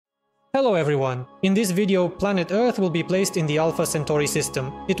Hello everyone! In this video, planet Earth will be placed in the Alpha Centauri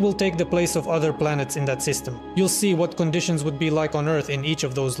system. It will take the place of other planets in that system. You'll see what conditions would be like on Earth in each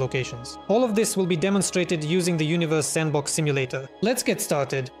of those locations. All of this will be demonstrated using the Universe Sandbox simulator. Let's get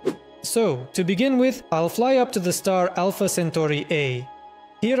started. So, to begin with, I'll fly up to the star Alpha Centauri A.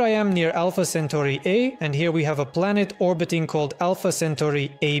 Here I am near Alpha Centauri A, and here we have a planet orbiting called Alpha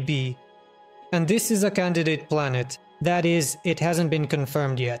Centauri AB. And this is a candidate planet. That is, it hasn't been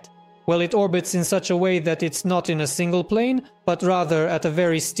confirmed yet. Well, it orbits in such a way that it's not in a single plane, but rather at a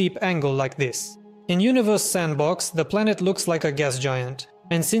very steep angle like this. In Universe Sandbox, the planet looks like a gas giant.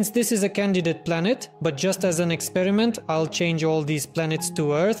 And since this is a candidate planet, but just as an experiment, I'll change all these planets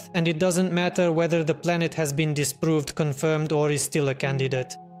to Earth, and it doesn't matter whether the planet has been disproved, confirmed, or is still a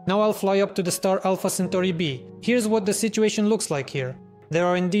candidate. Now I'll fly up to the star Alpha Centauri B. Here's what the situation looks like here. There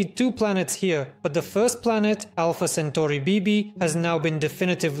are indeed two planets here, but the first planet, Alpha Centauri B, has now been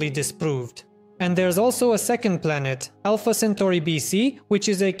definitively disproved. And there's also a second planet, Alpha Centauri BC, which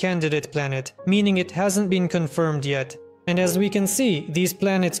is a candidate planet, meaning it hasn't been confirmed yet. And as we can see, these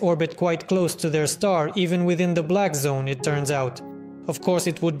planets orbit quite close to their star, even within the black zone, it turns out. Of course,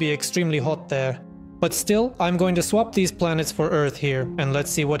 it would be extremely hot there. But still, I'm going to swap these planets for Earth here, and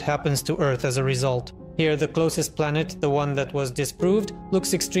let's see what happens to Earth as a result. Here, the closest planet, the one that was disproved,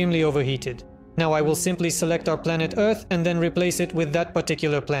 looks extremely overheated. Now I will simply select our planet Earth and then replace it with that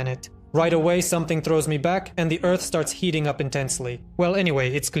particular planet. Right away, something throws me back and the Earth starts heating up intensely. Well,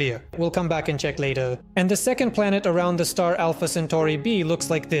 anyway, it's clear. We'll come back and check later. And the second planet around the star Alpha Centauri B looks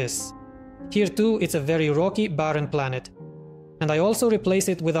like this. Here too, it's a very rocky, barren planet. And I also replace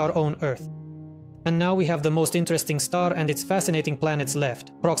it with our own Earth. And now we have the most interesting star and its fascinating planets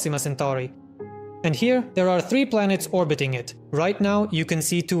left, Proxima Centauri. And here, there are three planets orbiting it. Right now, you can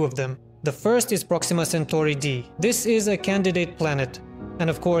see two of them. The first is Proxima Centauri D. This is a candidate planet. And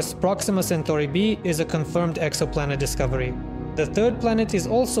of course, Proxima Centauri B is a confirmed exoplanet discovery. The third planet is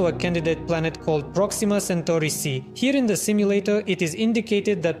also a candidate planet called Proxima Centauri C. Here in the simulator, it is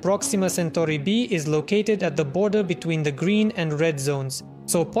indicated that Proxima Centauri B is located at the border between the green and red zones.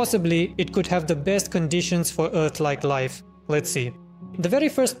 So possibly, it could have the best conditions for Earth-like life. Let's see. The very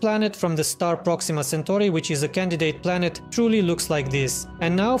first planet from the star Proxima Centauri, which is a candidate planet, truly looks like this.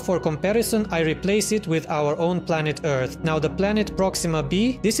 And now for comparison, I replace it with our own planet Earth. Now the planet Proxima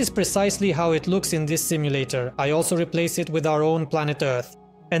B, this is precisely how it looks in this simulator. I also replace it with our own planet Earth.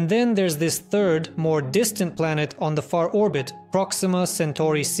 And then there's this third, more distant planet on the far orbit, Proxima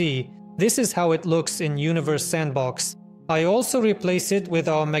Centauri C. This is how it looks in Universe Sandbox. I also replace it with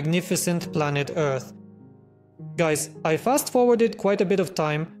our magnificent planet Earth. Guys, I fast-forwarded quite a bit of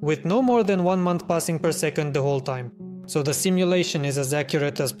time, with no more than 1 month passing per second the whole time. So the simulation is as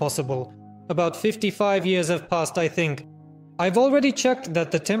accurate as possible. About 55 years have passed, I think. I've already checked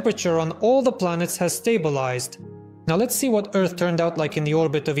that the temperature on all the planets has stabilized. Now let's see what Earth turned out like in the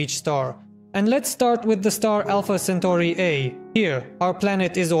orbit of each star. And let's start with the star Alpha Centauri A. Here, our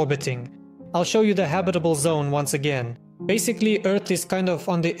planet is orbiting. I'll show you the habitable zone once again. Basically, Earth is kind of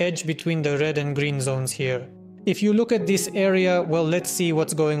on the edge between the red and green zones here. If you look at this area, well, let's see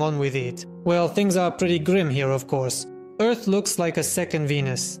what's going on with it. Well, things are pretty grim here, of course. Earth looks like a second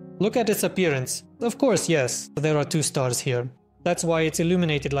Venus. Look at its appearance. Of course, yes, there are two stars here. That's why it's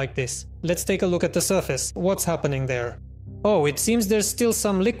illuminated like this. Let's take a look at the surface. What's happening there? Oh, it seems there's still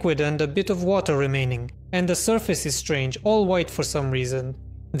some liquid and a bit of water remaining. And the surface is strange, all white for some reason.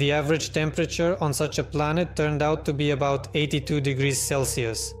 The average temperature on such a planet turned out to be about 82 degrees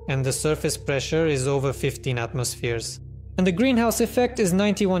Celsius, and the surface pressure is over 15 atmospheres. And the greenhouse effect is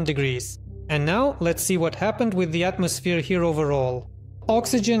 91 degrees. And now, let's see what happened with the atmosphere here overall.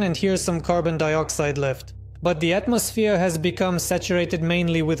 Oxygen and here's some carbon dioxide left. But the atmosphere has become saturated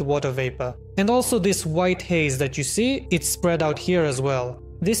mainly with water vapor. And also this white haze that you see, it's spread out here as well.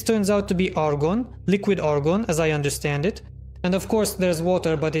 This turns out to be argon, liquid argon as I understand it. And of course there's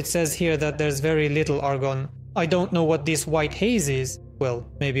water, but it says here that there's very little argon. I don't know what this white haze is. Well,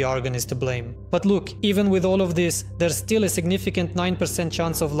 maybe argon is to blame. But look, even with all of this, there's still a significant 9%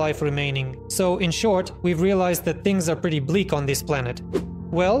 chance of life remaining. So in short, we've realized that things are pretty bleak on this planet.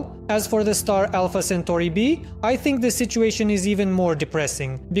 Well, as for the star Alpha Centauri B, I think the situation is even more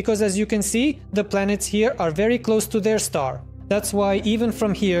depressing. Because as you can see, the planets here are very close to their star. That's why even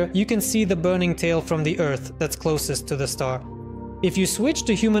from here, you can see the burning tail from the Earth that's closest to the star. If you switch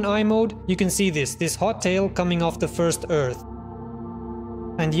to human eye mode, you can see this hot tail coming off the first Earth.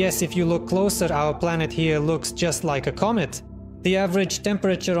 And yes, if you look closer, our planet here looks just like a comet. The average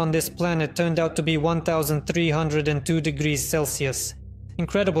temperature on this planet turned out to be 1302 degrees Celsius.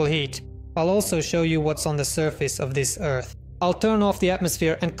 Incredible heat. I'll also show you what's on the surface of this Earth. I'll turn off the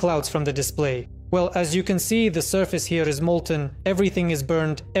atmosphere and clouds from the display. Well, as you can see, the surface here is molten, everything is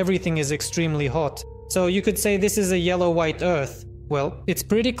burned, everything is extremely hot. So you could say this is a yellow-white Earth. Well, it's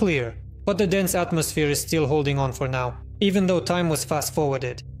pretty clear. But the dense atmosphere is still holding on for now, even though time was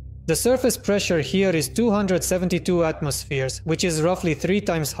fast-forwarded. The surface pressure here is 272 atmospheres, which is roughly 3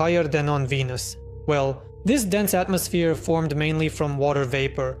 times higher than on Venus. Well, this dense atmosphere formed mainly from water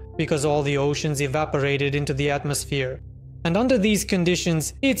vapor, because all the oceans evaporated into the atmosphere. And under these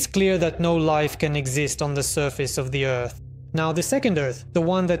conditions, it's clear that no life can exist on the surface of the Earth. Now the second Earth, the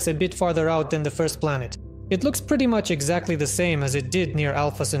one that's a bit farther out than the first planet, it looks pretty much exactly the same as it did near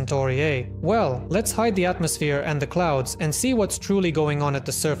Alpha Centauri A. Well, let's hide the atmosphere and the clouds and see what's truly going on at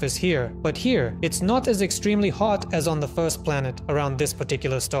the surface here. But here, it's not as extremely hot as on the first planet around this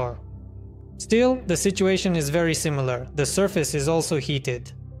particular star. Still, the situation is very similar. The surface is also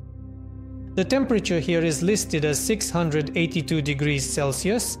heated. The temperature here is listed as 682 degrees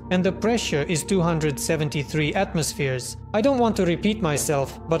Celsius and the pressure is 273 atmospheres. I don't want to repeat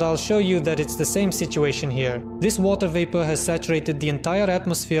myself, but I'll show you that it's the same situation here. This water vapor has saturated the entire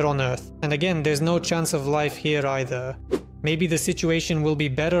atmosphere on Earth, and again, there's no chance of life here either. Maybe the situation will be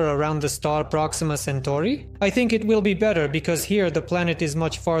better around the star Proxima Centauri? I think it will be better because here the planet is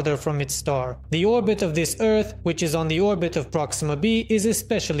much farther from its star. The orbit of this Earth, which is on the orbit of Proxima B, is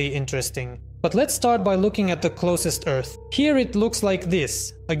especially interesting. But let's start by looking at the closest Earth. Here it looks like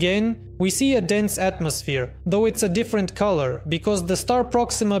this. Again, we see a dense atmosphere, though it's a different color, because the star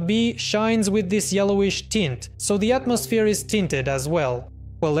Proxima B shines with this yellowish tint, so the atmosphere is tinted as well.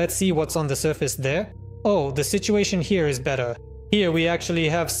 Well, let's see what's on the surface there. Oh, the situation here is better. Here we actually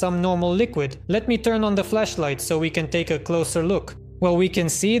have some normal liquid. Let me turn on the flashlight so we can take a closer look. Well, we can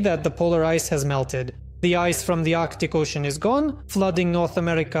see that the polar ice has melted. The ice from the Arctic Ocean is gone, flooding North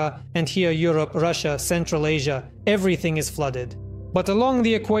America, and here Europe, Russia, Central Asia, everything is flooded. But along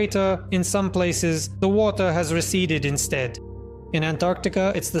the equator, in some places, the water has receded instead. In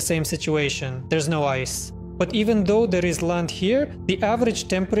Antarctica, it's the same situation. There's no ice. But even though there is land here, the average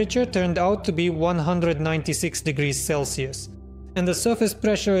temperature turned out to be 196 degrees Celsius. And the surface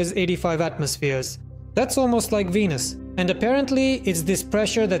pressure is 85 atmospheres. That's almost like Venus. And apparently, it's this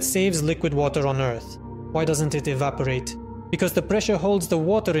pressure that saves liquid water on Earth. Why doesn't it evaporate? Because the pressure holds the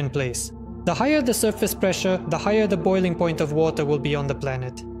water in place. The higher the surface pressure, the higher the boiling point of water will be on the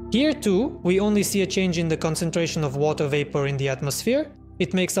planet. Here too, we only see a change in the concentration of water vapor in the atmosphere.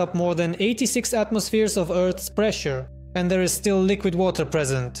 It makes up more than 86 atmospheres of Earth's pressure, and there is still liquid water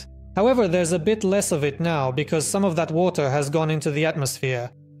present. However, there's a bit less of it now because some of that water has gone into the atmosphere.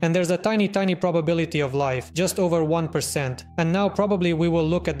 And there's a tiny probability of life, just over 1%. And now probably we will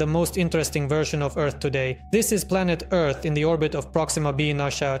look at the most interesting version of Earth today. This is planet Earth in the orbit of Proxima B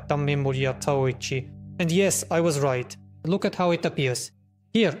Nasha Tammimuria Tauichi. And yes, I was right. Look at how it appears.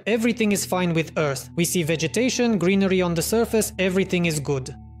 Here, everything is fine with Earth. We see vegetation, greenery on the surface, everything is good.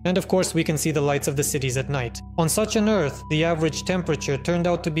 And of course we can see the lights of the cities at night. On such an Earth, the average temperature turned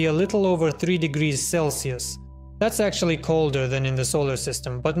out to be a little over 3 degrees Celsius. That's actually colder than in the solar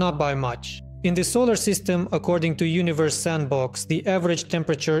system, but not by much. In the solar system, according to Universe Sandbox, the average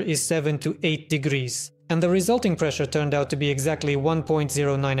temperature is 7 to 8 degrees. And the resulting pressure turned out to be exactly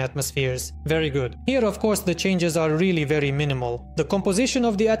 1.09 atmospheres. Very good. Here, of course, the changes are really very minimal. The composition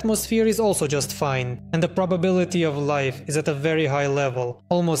of the atmosphere is also just fine, and the probability of life is at a very high level,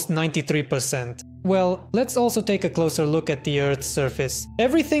 almost 93%. Well, let's also take a closer look at the Earth's surface.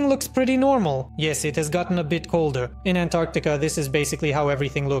 Everything looks pretty normal. Yes, it has gotten a bit colder. In Antarctica, this is basically how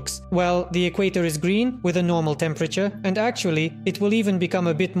everything looks. Well, the equator is green with a normal temperature, and actually, it will even become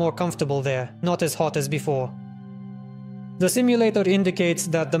a bit more comfortable there, not as hot as before. The simulator indicates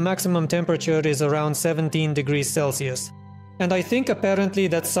that the maximum temperature is around 17 degrees Celsius. And I think apparently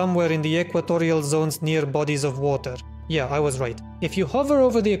that's somewhere in the equatorial zones near bodies of water. Yeah, I was right. If you hover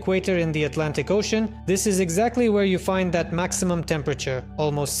over the equator in the Atlantic Ocean, this is exactly where you find that maximum temperature,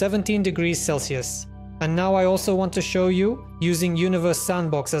 almost 17 degrees Celsius. And now I also want to show you, using Universe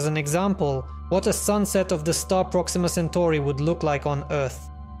Sandbox as an example, what a sunset of the star Proxima Centauri would look like on Earth.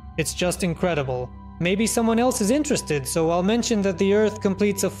 It's just incredible. Maybe someone else is interested, so I'll mention that the Earth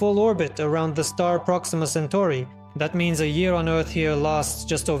completes a full orbit around the star Proxima Centauri. That means a year on Earth here lasts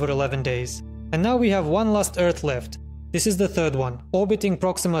just over 11 days. And now we have one last Earth left. This is the third one, orbiting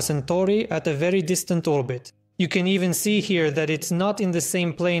Proxima Centauri at a very distant orbit. You can even see here that it's not in the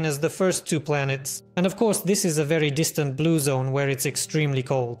same plane as the first two planets. And of course, this is a very distant blue zone where it's extremely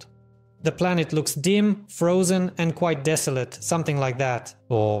cold. The planet looks dim, frozen, and quite desolate, something like that.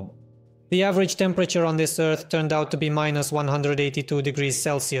 The average temperature on this Earth turned out to be minus 182 degrees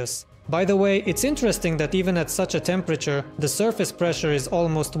Celsius. By the way, it's interesting that even at such a temperature, the surface pressure is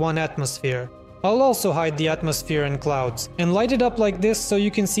almost 1 atmosphere. I'll also hide the atmosphere and clouds, and light it up like this so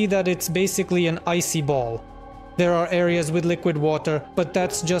you can see that it's basically an icy ball. There are areas with liquid water, but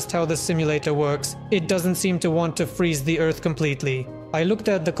that's just how the simulator works. It doesn't seem to want to freeze the Earth completely. I looked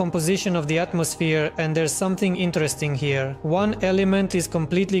at the composition of the atmosphere and there's something interesting here. One element is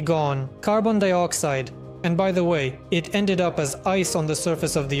completely gone, carbon dioxide. And by the way, it ended up as ice on the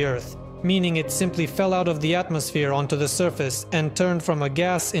surface of the Earth, meaning it simply fell out of the atmosphere onto the surface and turned from a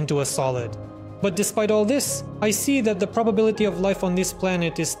gas into a solid. But despite all this, I see that the probability of life on this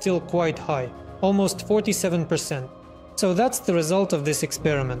planet is still quite high, almost 47%. So that's the result of this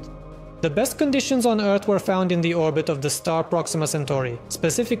experiment. The best conditions on Earth were found in the orbit of the star Proxima Centauri,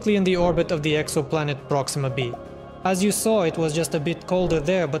 specifically in the orbit of the exoplanet Proxima B. As you saw, it was just a bit colder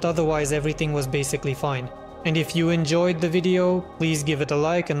there, but otherwise everything was basically fine. And if you enjoyed the video, please give it a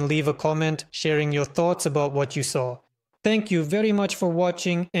like and leave a comment sharing your thoughts about what you saw. Thank you very much for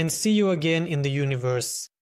watching and see you again in the universe.